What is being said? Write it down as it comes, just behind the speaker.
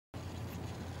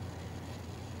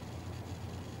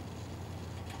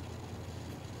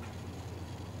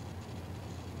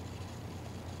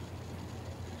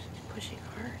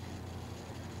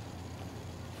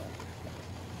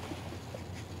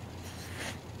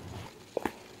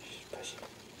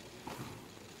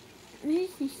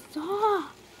Macy,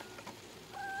 stop.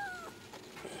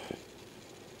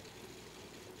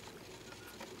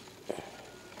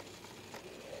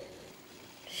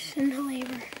 She's in the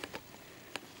labor.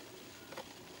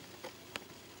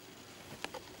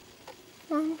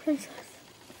 Come on, princess.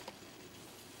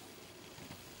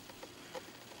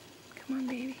 Come on,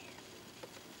 baby.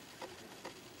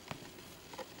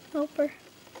 Help her.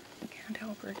 Can't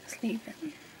help her, just leave it.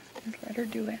 Just let her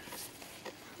do it.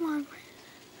 Come on, princess.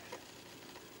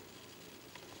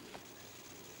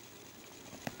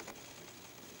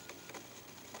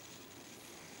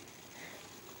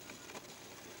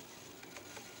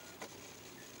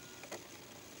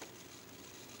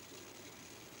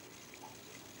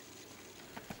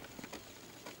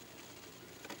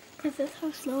 Is this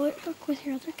how slow it took with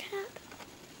your other cat?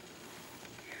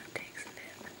 Yeah, it takes a bit.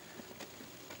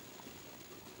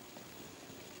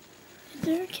 Is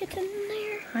there a kitten in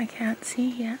there? I can't see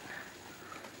yet.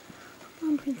 Come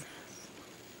on, princess.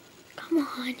 Come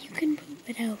on, you can poop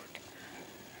it out.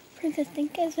 Princess,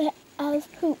 think of it as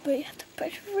poop, but you have to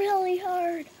push really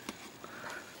hard.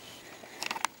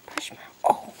 Push my...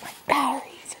 Oh, my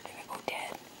batteries are gonna go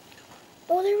dead.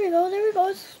 Oh, there we go, there we go.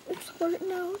 It's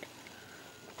squirting out.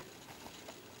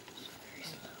 Very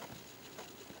slow.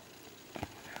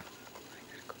 I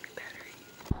gotta go get battery.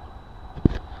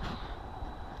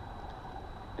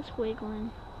 It's wiggling.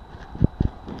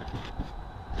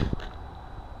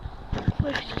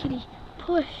 Push, kitty,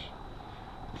 push.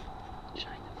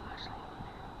 Shine the flashlight on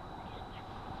there.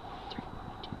 3,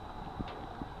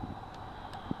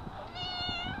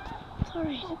 2.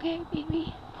 Sorry. Okay, baby.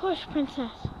 Push,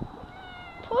 princess.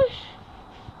 Push.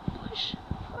 Push.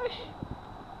 Push.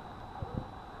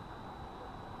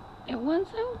 It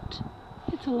wants out.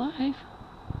 It's alive.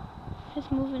 It's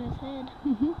moving his head.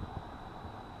 Mm-hmm.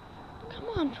 Come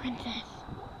on, princess.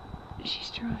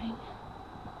 She's trying.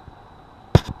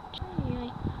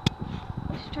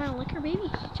 She's trying to lick her baby.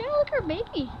 She's trying to lick her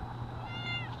baby.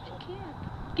 She can't.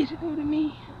 Get it out of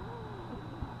me.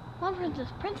 Come on,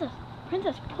 princess. Princess.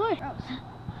 Princess, push.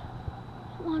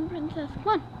 Come on, princess. Come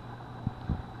on.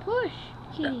 Push,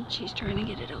 kitty. She's trying to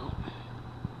get it out.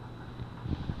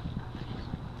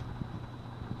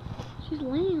 She's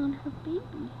laying on her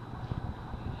baby.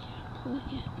 Yeah, pull it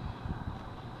yet.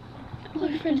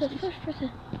 Push, princess. Push,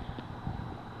 princess.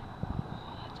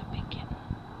 Oh, that's a big kitten.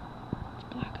 It's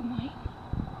black and white.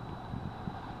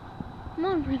 Come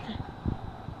on, princess.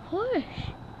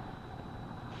 Push.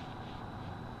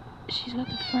 She's got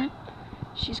the front.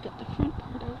 She's got the front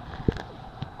part out.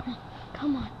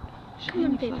 Come on. Shine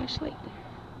on, the baby. flashlight there.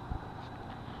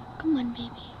 Come on,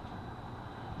 baby.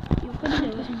 You put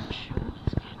it over. Show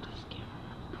this cat this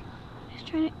camera. Just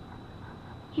trying to...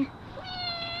 Here.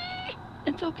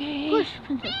 It's okay. Push,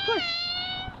 princess. Push.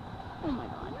 Oh my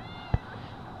god.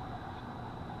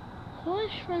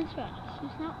 Push, princess.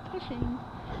 She's not pushing.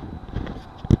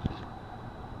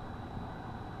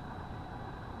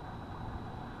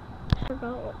 I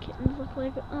forgot what kittens look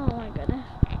like. Oh my goodness.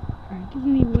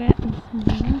 Isn't he wet and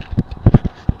smelly?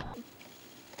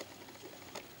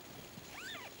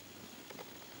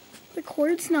 The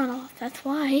cord's not off. That's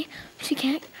why he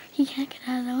can't get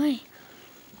out of the way.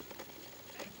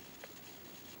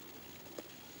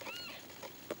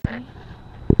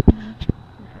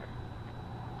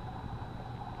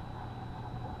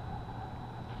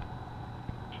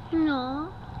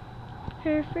 No,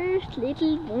 her first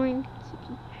little born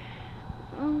kitty.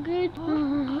 Oh, good.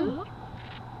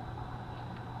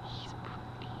 She's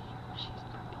pretty. She's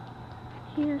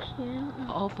pretty. Here she is.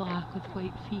 All black with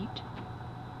white feet.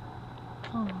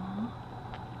 Aww.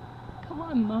 Come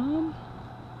on, Mom.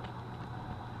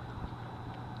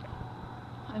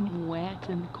 I'm wet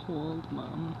and cold,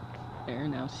 Mom. There,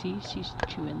 now see, she's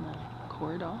chewing the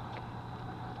cord off.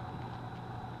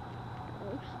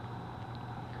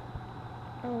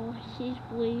 Oh, she's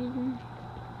bleeding.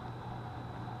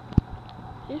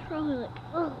 She's probably like,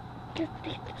 oh, this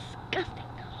is disgusting.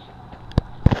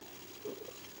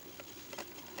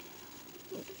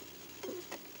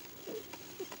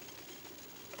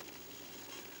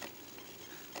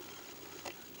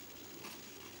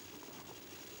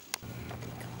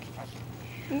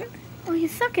 Oh,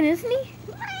 he's sucking, isn't he?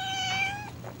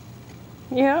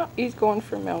 Yeah, he's going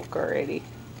for milk already.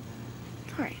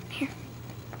 Alright, here.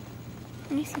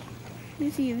 Let me see. Let me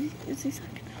see. Is he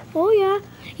sucking? Oh, yeah.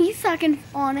 He's sucking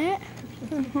on it.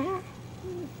 Mm-hmm.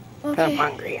 Okay. I'm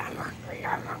hungry, I'm hungry,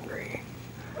 I'm hungry.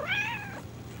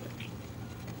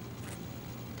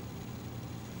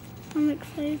 I'm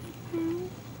excited.